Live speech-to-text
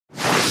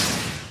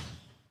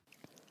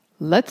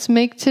Let's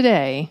make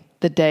today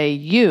the day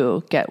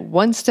you get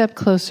one step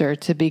closer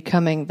to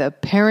becoming the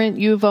parent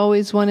you've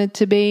always wanted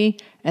to be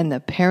and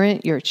the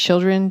parent your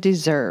children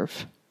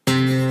deserve.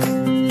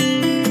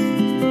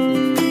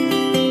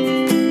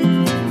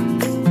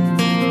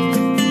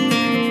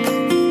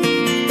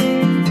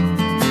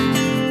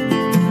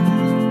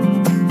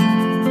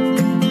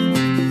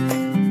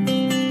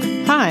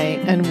 Hi,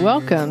 and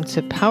welcome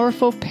to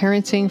Powerful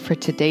Parenting for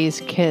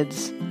Today's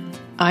Kids.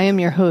 I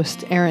am your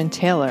host, Erin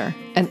Taylor,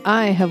 and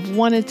I have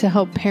wanted to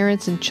help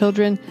parents and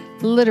children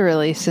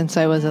literally since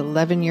I was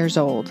 11 years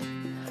old.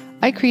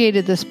 I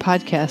created this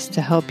podcast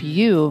to help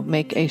you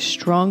make a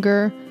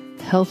stronger,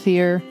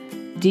 healthier,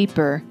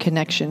 deeper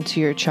connection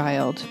to your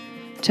child,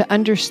 to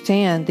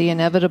understand the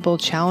inevitable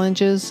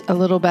challenges a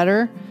little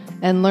better,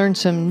 and learn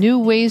some new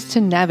ways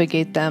to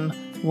navigate them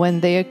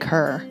when they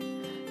occur.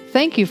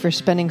 Thank you for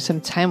spending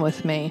some time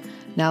with me.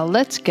 Now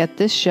let's get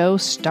this show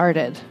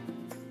started.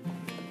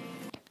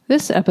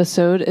 This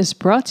episode is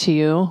brought to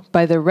you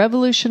by the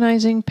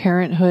Revolutionizing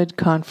Parenthood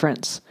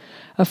Conference,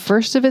 a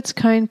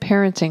first-of-its-kind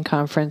parenting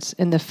conference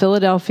in the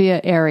Philadelphia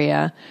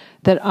area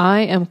that I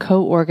am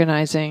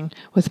co-organizing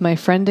with my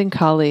friend and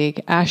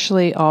colleague,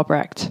 Ashley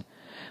Albrecht.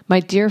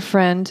 My dear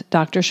friend,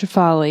 Dr.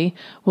 Shefali,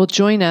 will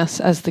join us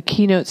as the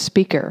keynote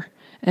speaker,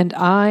 and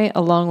I,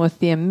 along with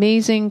the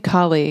amazing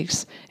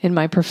colleagues in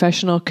my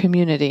professional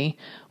community,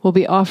 will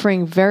be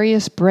offering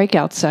various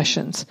breakout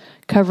sessions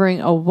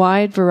covering a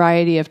wide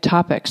variety of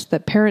topics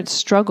that parents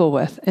struggle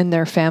with in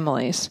their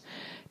families.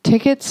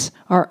 Tickets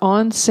are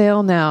on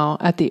sale now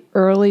at the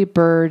early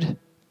bird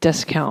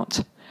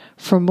discount.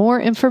 For more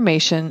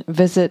information,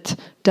 visit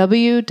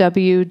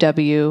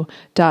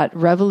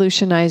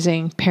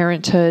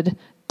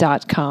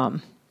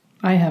www.revolutionizingparenthood.com.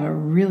 I have a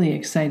really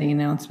exciting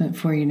announcement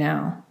for you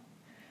now.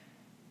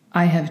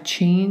 I have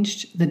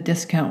changed the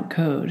discount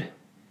code.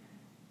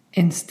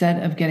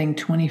 Instead of getting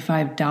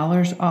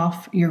 $25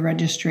 off your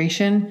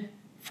registration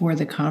for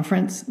the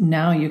conference,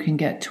 now you can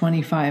get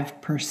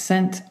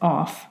 25%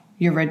 off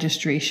your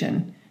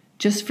registration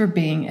just for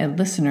being a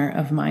listener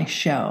of my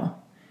show.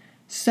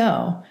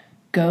 So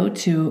go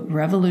to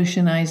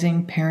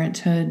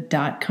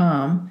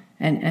revolutionizingparenthood.com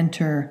and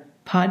enter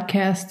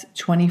podcast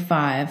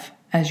 25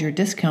 as your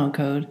discount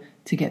code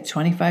to get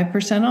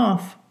 25%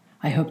 off.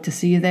 I hope to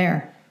see you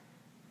there.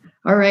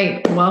 All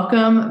right,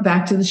 welcome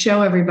back to the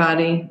show,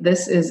 everybody.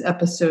 This is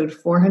episode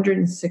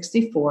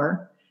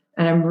 464,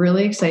 and I'm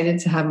really excited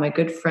to have my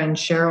good friend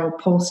Cheryl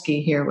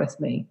Polsky here with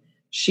me.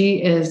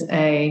 She is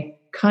a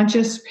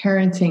conscious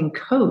parenting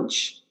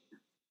coach,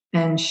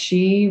 and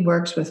she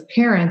works with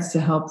parents to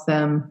help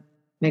them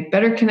make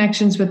better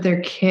connections with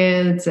their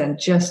kids and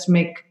just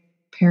make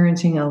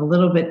parenting a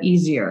little bit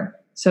easier.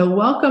 So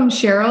welcome,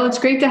 Cheryl. It's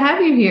great to have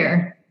you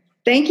here.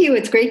 Thank you.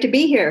 It's great to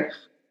be here.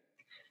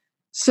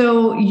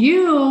 So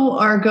you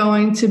are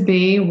going to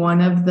be one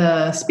of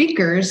the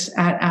speakers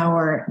at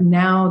our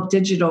now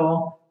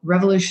digital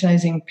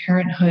Revolutionizing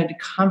Parenthood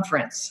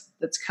conference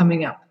that's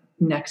coming up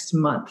next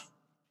month.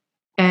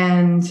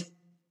 And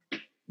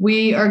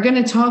we are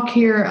going to talk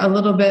here a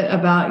little bit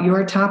about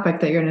your topic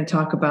that you're going to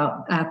talk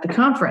about at the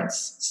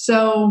conference.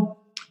 So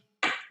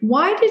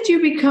why did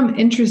you become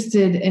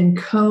interested in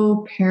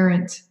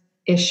co-parent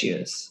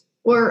issues?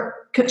 Or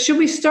should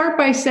we start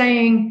by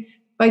telling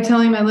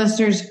my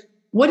listeners,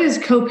 what is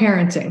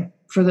co-parenting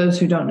for those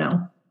who don't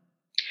know?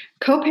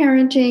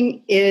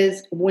 Co-parenting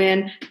is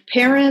when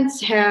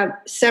parents have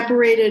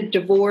separated,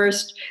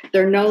 divorced,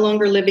 they're no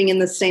longer living in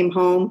the same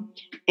home,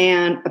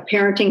 and a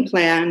parenting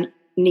plan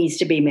needs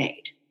to be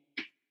made.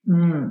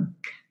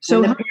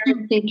 So the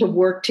parents need to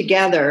work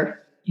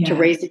together to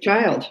raise a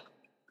child.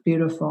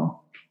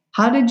 Beautiful.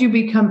 How did you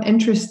become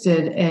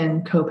interested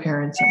in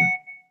co-parenting?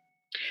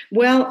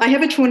 Well, I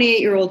have a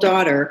 28-year-old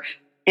daughter,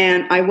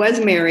 and I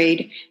was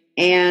married.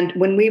 And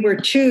when we were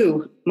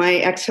two, my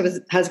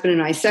ex-husband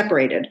and I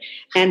separated.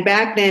 And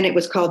back then it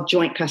was called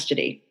joint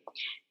custody.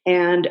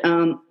 And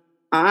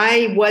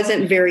I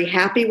wasn't very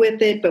happy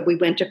with it, but we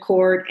went to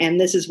court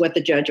and this is what the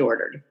judge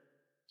ordered.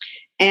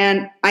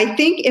 And I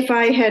think if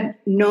I had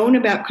known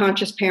about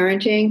conscious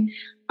parenting,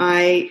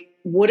 I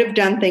would have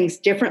done things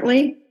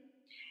differently.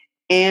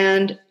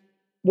 And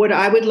what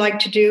I would like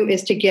to do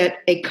is to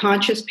get a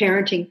conscious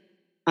parenting,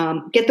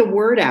 get the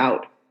word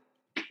out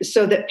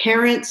so that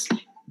parents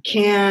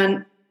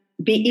can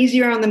be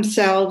easier on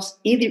themselves,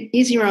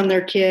 easier on their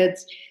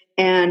kids,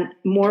 and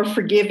more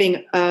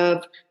forgiving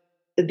of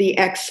the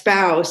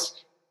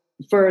ex-spouse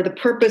for the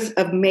purpose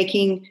of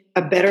making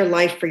a better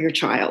life for your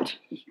child.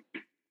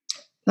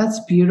 That's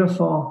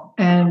beautiful.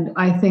 And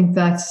I think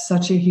that's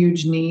such a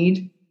huge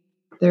need.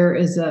 There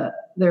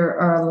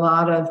are a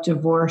lot of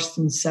divorced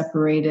and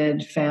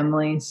separated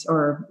families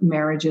or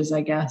marriages,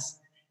 I guess.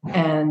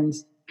 And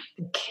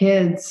the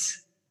kids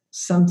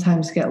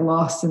sometimes get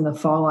lost in the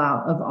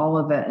fallout of all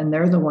of it, and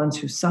they're the ones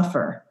who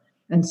suffer.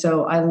 And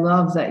so I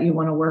love that you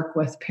want to work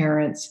with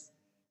parents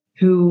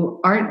who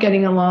aren't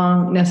getting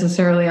along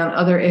necessarily on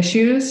other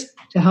issues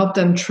to help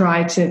them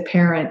try to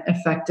parent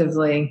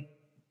effectively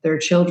their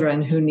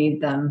children who need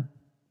them.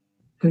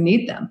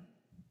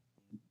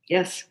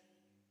 Yes.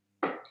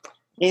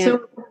 And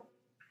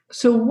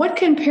so what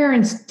can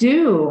parents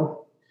do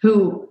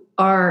who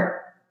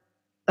are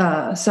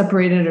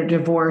separated or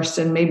divorced,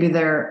 and maybe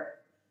their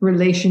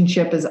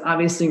relationship is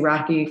obviously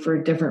rocky for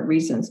different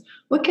reasons?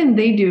 What can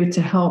they do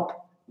to help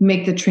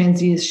make the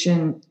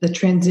transition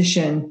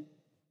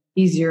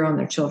easier on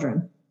their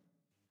children?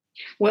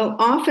 Well,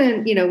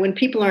 often, when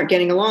people aren't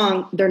getting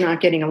along, they're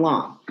not getting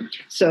along.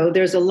 So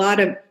there's a lot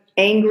of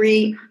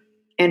angry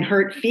and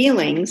hurt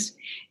feelings,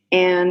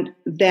 and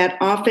that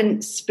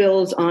often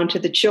spills onto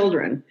the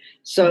children.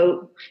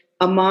 So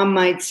a mom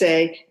might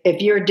say,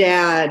 if your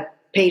dad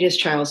paid his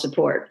child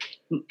support,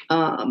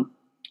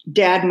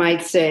 dad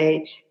might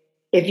say,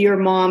 if your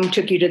mom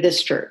took you to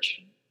this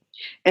church.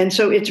 And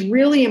so it's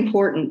really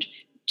important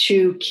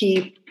to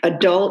keep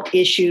adult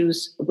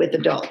issues with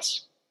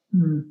adults.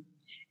 Mm.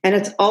 And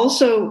it's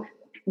also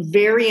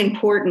very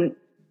important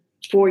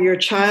for your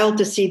child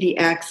to see the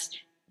ex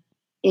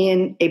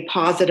in a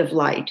positive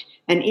light.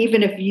 And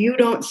even if you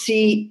don't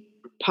see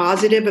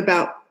positive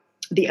about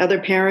the other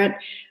parent,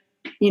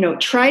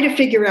 try to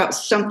figure out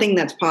something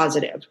that's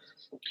positive.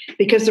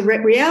 Because the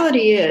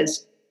reality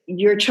is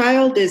your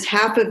child is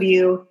half of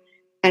you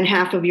and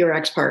half of your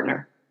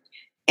ex-partner.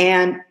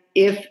 And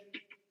if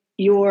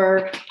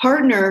your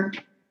partner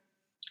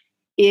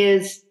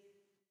is,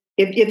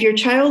 if your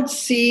child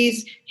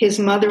sees his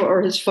mother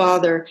or his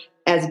father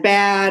as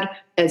bad,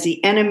 as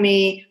the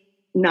enemy,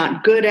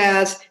 not good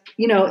as,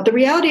 the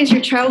reality is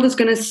your child is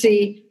going to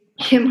see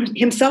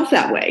himself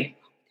that way.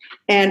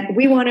 And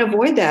we want to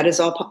avoid that as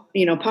all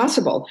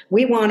possible.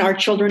 We want our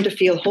children to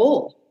feel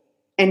whole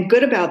and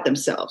good about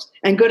themselves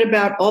and good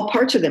about all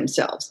parts of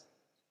themselves.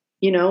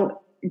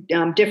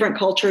 Different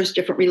cultures,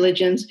 different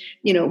religions.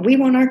 We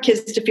want our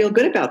kids to feel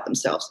good about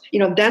themselves.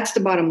 That's the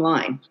bottom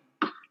line.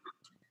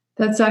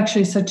 That's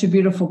actually such a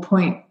beautiful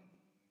point.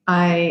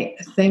 I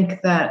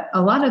think that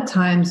a lot of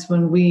times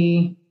when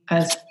we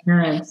as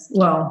parents,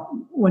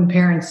 when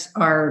parents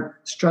are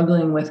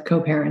struggling with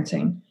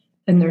co-parenting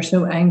and they're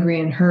so angry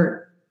and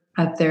hurt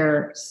at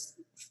their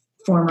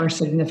former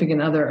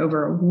significant other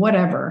over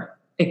whatever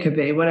it could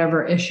be,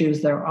 whatever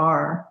issues there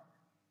are,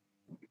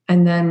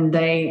 and then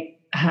they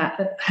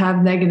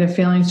have negative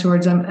feelings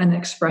towards them and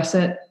express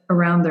it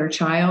around their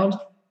child,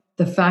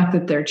 the fact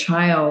that their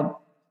child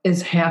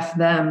is half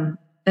them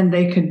and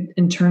they could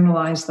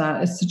internalize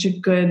that is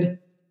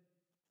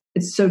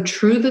it's so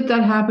true that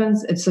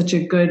happens. It's such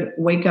a good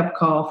wake-up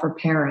call for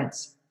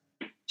parents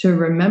to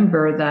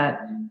remember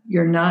that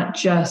you're not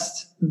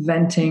just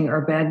venting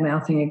or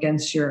bad-mouthing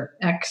against your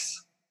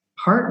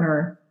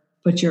ex-partner,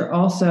 but you're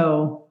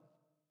also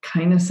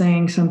kind of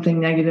saying something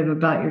negative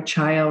about your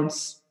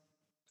child's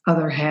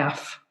other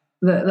half,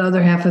 the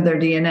other half of their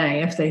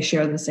DNA, if they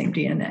share the same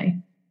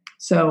DNA.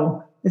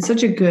 So it's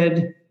such a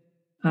good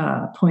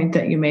point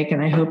that you make,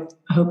 and I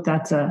hope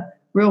that's a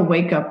real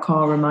wake-up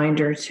call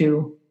reminder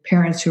to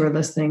parents who are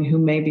listening who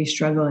may be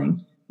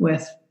struggling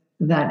with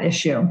that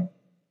issue.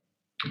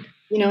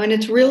 And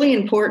it's really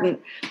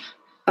important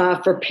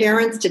for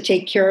parents to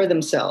take care of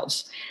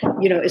themselves,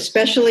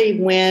 especially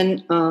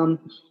when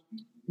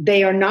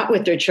they are not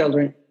with their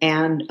children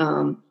and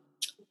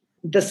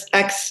this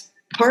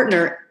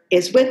ex-partner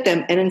is with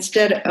them. And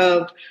instead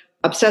of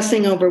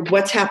obsessing over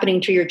what's happening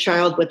to your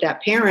child with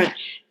that parent,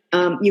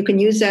 you can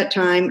use that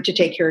time to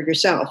take care of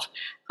yourself.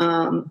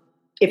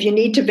 If you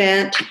need to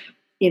vent,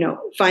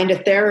 find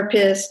a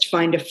therapist,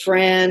 find a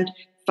friend,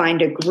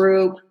 find a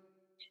group,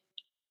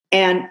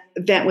 and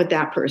vent with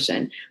that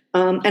person.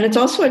 And it's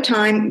also a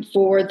time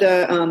for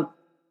the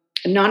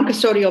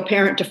non-custodial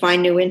parent to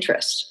find new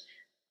interests.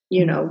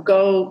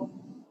 Go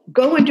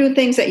and do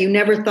things that you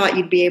never thought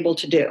you'd be able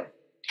to do.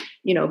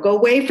 Go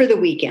away for the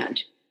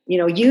weekend.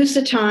 Use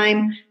the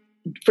time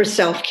for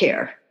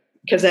self-care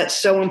because that's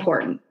so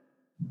important.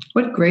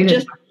 What great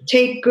Just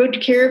take good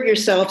care of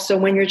yourself so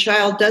when your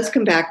child does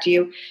come back to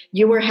you,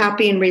 you are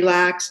happy and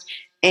relaxed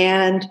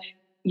and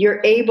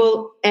you're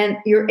able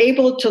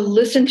to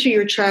listen to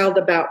your child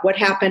about what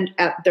happened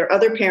at their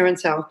other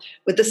parent's house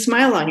with a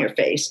smile on your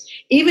face.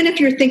 Even if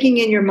you're thinking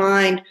in your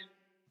mind,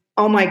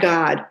 oh my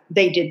God,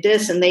 they did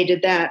this and they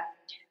did that.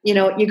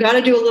 You got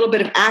to do a little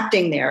bit of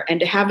acting there and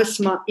to have a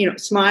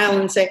smile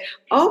and say,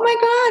 oh my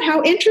God,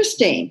 how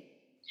interesting.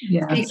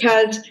 Yes.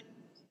 Because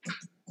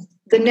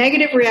the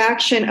negative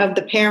reaction of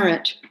the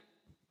parent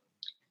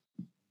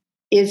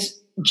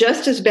is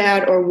just as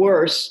bad or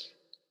worse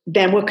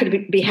than what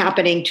could be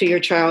happening to your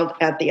child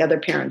at the other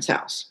parent's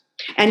house.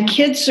 And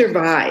kids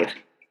survive.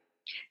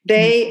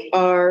 They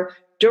are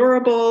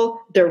durable.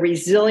 They're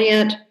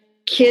resilient.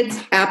 Kids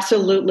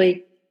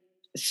absolutely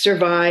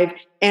survive.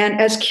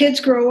 And as kids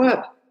grow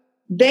up,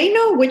 they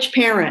know which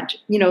parent,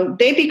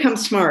 they become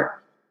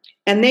smart.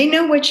 And they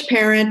know which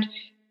parent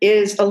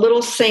is a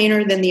little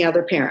saner than the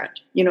other parent.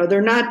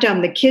 They're not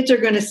dumb. The kids are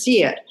going to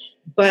see it.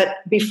 But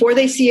before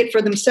they see it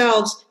for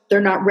themselves,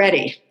 they're not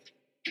ready.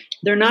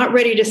 They're not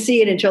ready to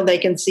see it until they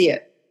can see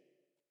it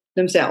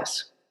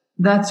themselves.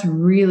 That's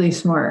really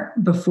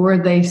smart. Before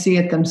they see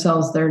it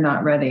themselves, they're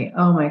not ready.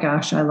 Oh my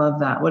gosh, I love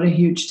that. What a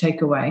huge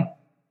takeaway.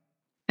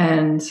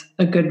 and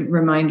a good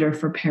reminder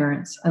for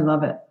parents. I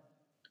love it.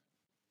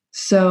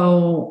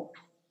 So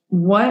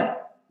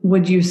what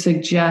would you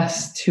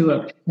suggest to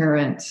a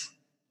parent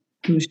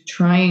who's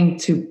trying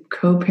to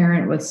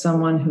co-parent with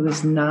someone who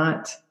is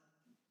not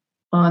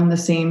on the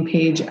same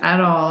page at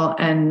all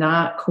and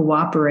not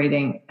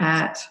cooperating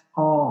at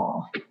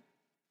all?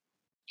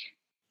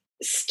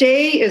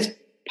 Stay as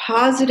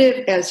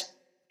positive as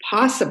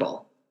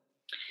possible.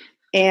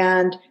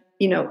 And,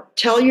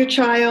 tell your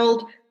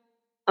child,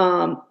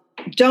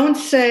 don't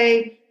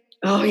say,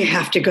 oh, you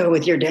have to go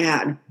with your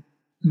dad.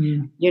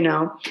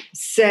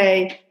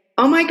 Say,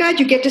 oh my God,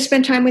 you get to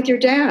spend time with your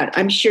dad.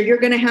 I'm sure you're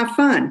going to have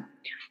fun.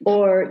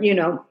 Or,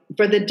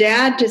 for the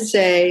dad to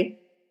say,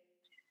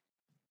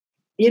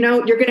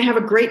 you're going to have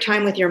a great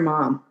time with your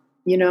mom.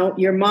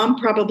 Your mom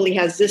probably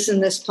has this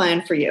and this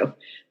plan for you.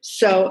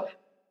 So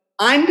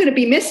I'm going to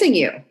be missing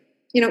you.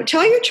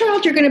 Tell your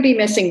child you're going to be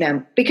missing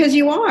them, because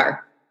you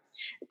are.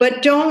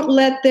 But don't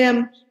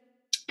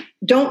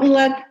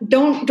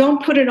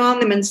put it on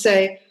them and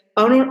say,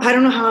 oh, no, I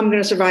don't know how I'm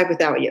going to survive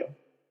without you.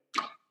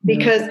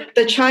 Because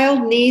the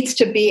child needs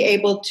to be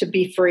able to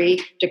be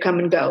free to come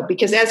and go.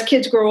 Because as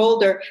kids grow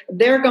older,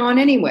 they're gone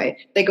anyway.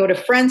 They go to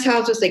friends'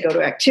 houses, they go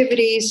to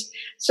activities.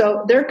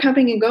 So they're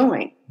coming and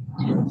going.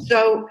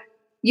 So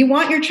you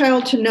want your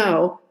child to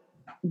know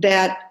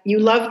that you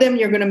love them,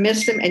 you're going to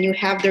miss them, and you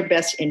have their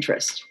best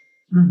interest.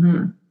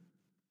 Mm-hmm.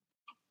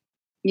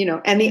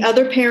 And the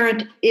other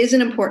parent is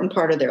an important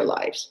part of their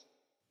lives.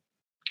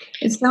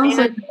 It sounds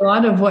like a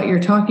lot of what you're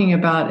talking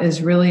about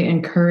is really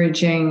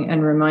encouraging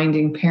and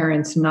reminding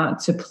parents not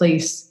to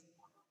place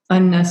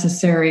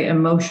unnecessary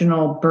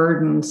emotional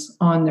burdens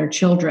on their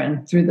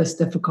children through this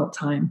difficult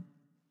time.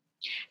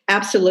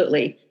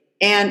 Absolutely.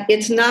 And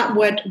it's not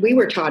what we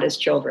were taught as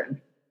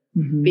children,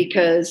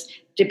 because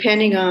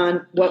depending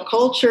on what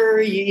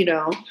culture, you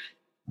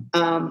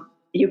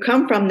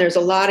come from, there's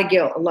a lot of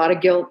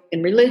guilt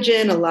in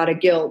religion, a lot of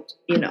guilt,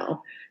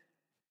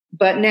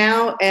 But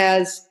now,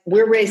 as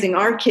we're raising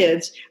our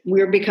kids,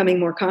 we're becoming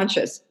more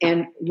conscious,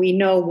 and we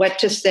know what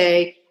to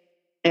say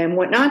and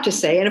what not to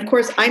say. And of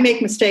course, I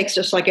make mistakes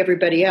just like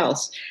everybody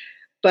else,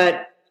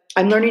 but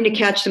I'm learning to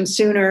catch them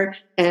sooner,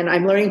 and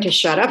I'm learning to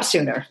shut up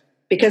sooner.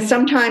 Because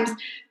sometimes,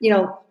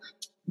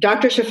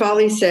 Dr.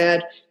 Shefali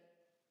said,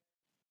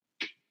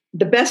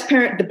 the best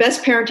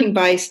parenting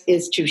advice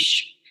is to,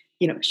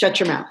 shut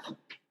your mouth.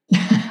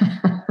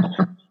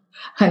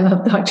 I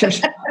love Dr.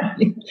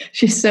 Shefali.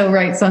 She's so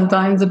right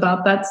sometimes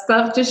about that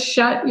stuff. Just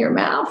shut your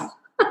mouth.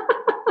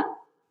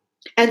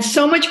 And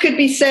so much could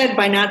be said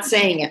by not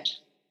saying it.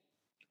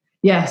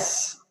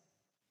 Yes.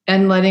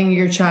 And letting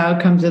your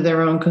child come to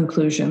their own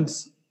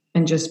conclusions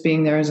and just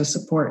being there as a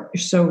support.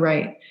 You're so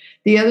right.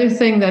 The other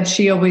thing that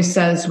she always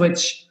says,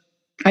 which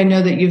I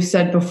know that you've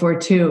said before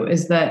too,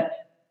 is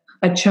that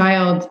a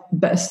child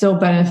still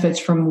benefits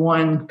from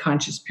one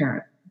conscious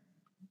parent.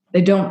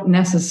 They don't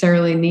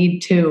necessarily need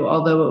two,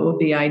 although it would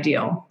be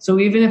ideal. So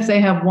even if they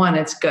have one,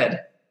 it's good.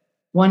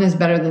 One is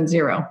better than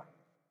zero.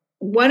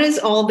 One is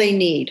all they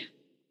need.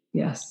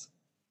 Yes.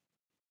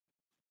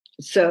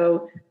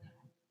 So,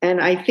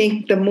 and I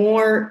think the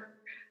more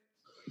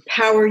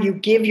power you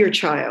give your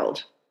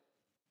child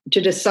to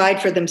decide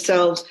for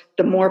themselves,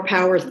 the more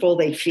powerful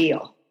they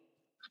feel.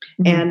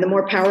 Mm-hmm. And the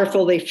more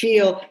powerful they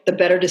feel, the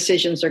better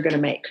decisions they're going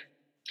to make.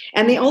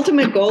 And the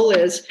ultimate goal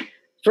is,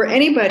 for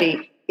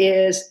anybody,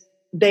 is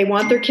they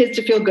want their kids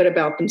to feel good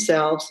about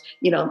themselves.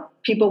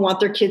 People want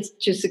their kids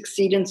to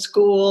succeed in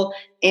school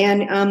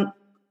and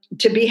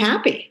to be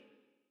happy.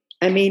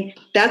 I mean,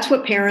 that's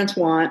what parents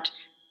want.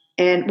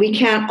 And we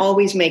can't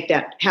always make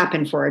that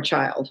happen for a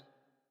child.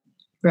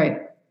 Right.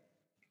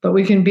 But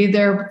we can be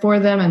there for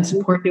them and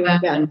support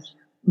them and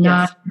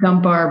not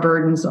dump our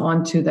burdens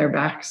onto their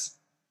backs.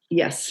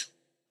 Yes.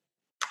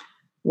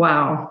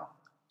 Wow.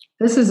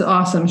 This is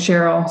awesome,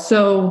 Cheryl.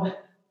 So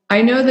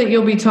I know that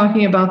you'll be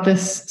talking about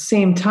this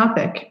same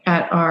topic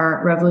at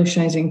our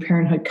Revolutionizing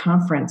Parenthood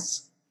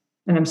conference.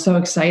 And I'm so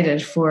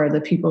excited for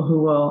the people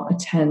who will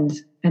attend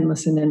and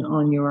listen in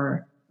on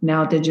your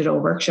now digital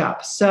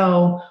workshop.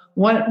 So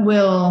what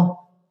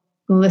will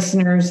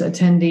listeners,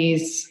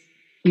 attendees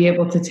be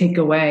able to take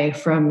away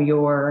from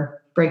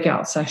your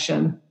breakout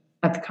session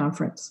at the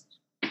conference?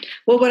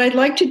 Well, what I'd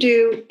like to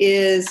do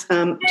is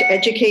to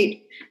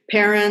educate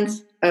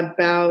parents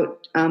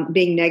about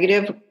being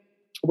negative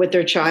with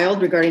their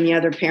child regarding the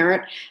other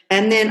parent.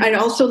 And then I'd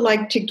also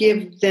like to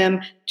give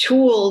them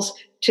tools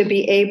to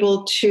be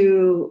able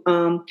to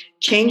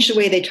change the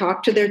way they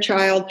talk to their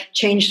child,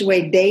 change the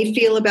way they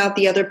feel about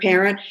the other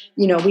parent.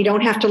 We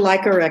don't have to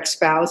like our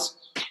ex-spouse,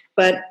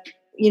 but,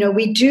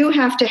 we do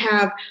have to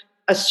have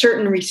a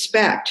certain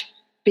respect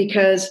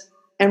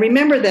and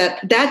remember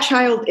that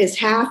child is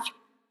half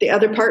the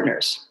other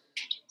partners.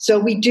 So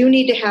we do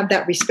need to have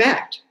that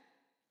respect.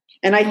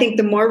 And I think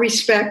the more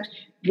respect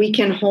we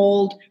can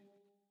hold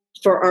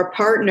for our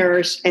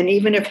partners, and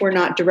even if we're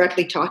not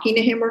directly talking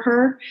to him or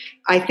her,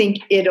 I think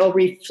it'll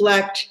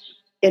reflect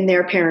in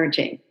their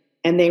parenting,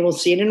 and they will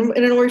see it, and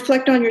it'll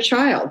reflect on your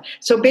child.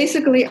 So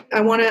basically,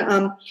 I want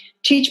to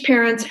teach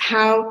parents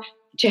how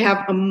to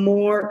have a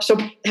more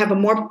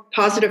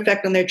positive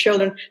effect on their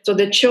children, so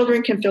the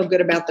children can feel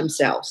good about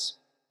themselves.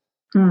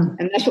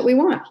 And that's what we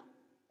want.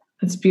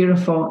 That's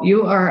beautiful.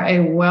 You are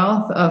a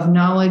wealth of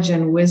knowledge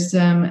and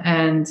wisdom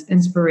and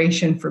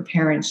inspiration for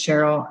parents,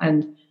 Cheryl.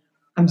 And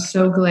I'm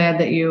so glad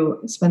that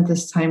you spent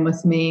this time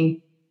with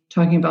me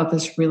talking about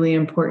this really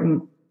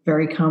important,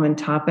 very common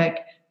topic.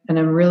 And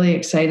I'm really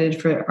excited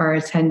for our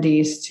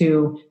attendees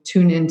to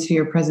tune into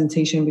your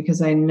presentation,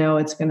 because I know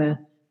it's going to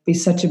be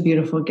such a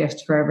beautiful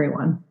gift for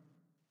everyone.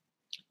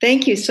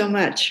 Thank you so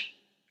much.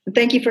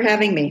 Thank you for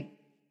having me.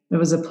 It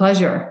was a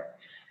pleasure.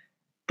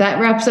 That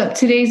wraps up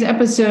today's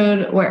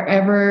episode.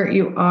 Wherever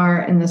you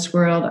are in this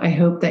world, I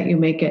hope that you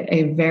make it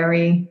a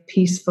very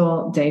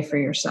peaceful day for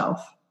yourself.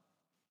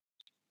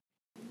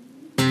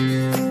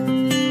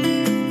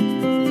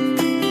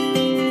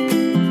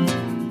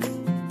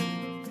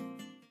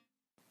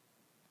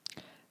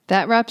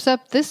 That wraps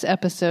up this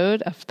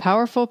episode of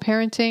Powerful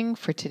Parenting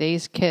for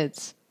Today's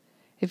Kids.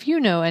 If you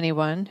know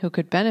anyone who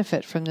could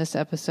benefit from this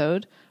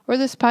episode or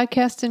this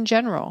podcast in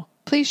general,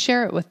 please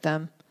share it with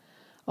them.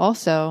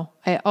 Also,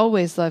 I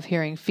always love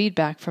hearing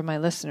feedback from my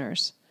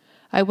listeners.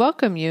 I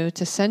welcome you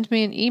to send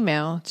me an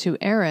email to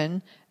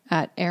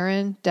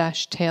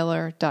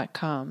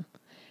erin@erin-taylor.com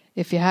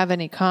if you have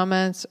any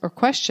comments or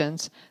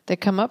questions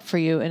that come up for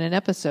you in an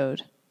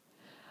episode.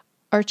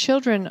 Our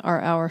children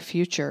are our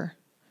future.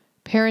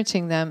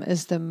 Parenting them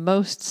is the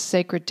most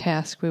sacred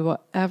task we will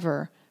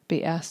ever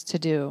be asked to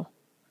do.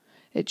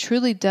 It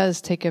truly does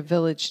take a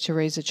village to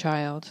raise a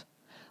child.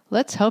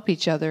 Let's help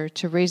each other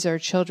to raise our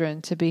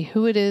children to be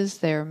who it is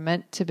they are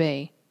meant to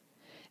be.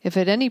 If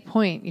at any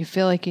point you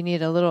feel like you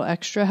need a little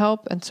extra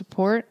help and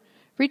support,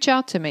 reach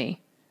out to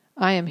me.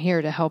 I am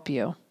here to help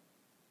you.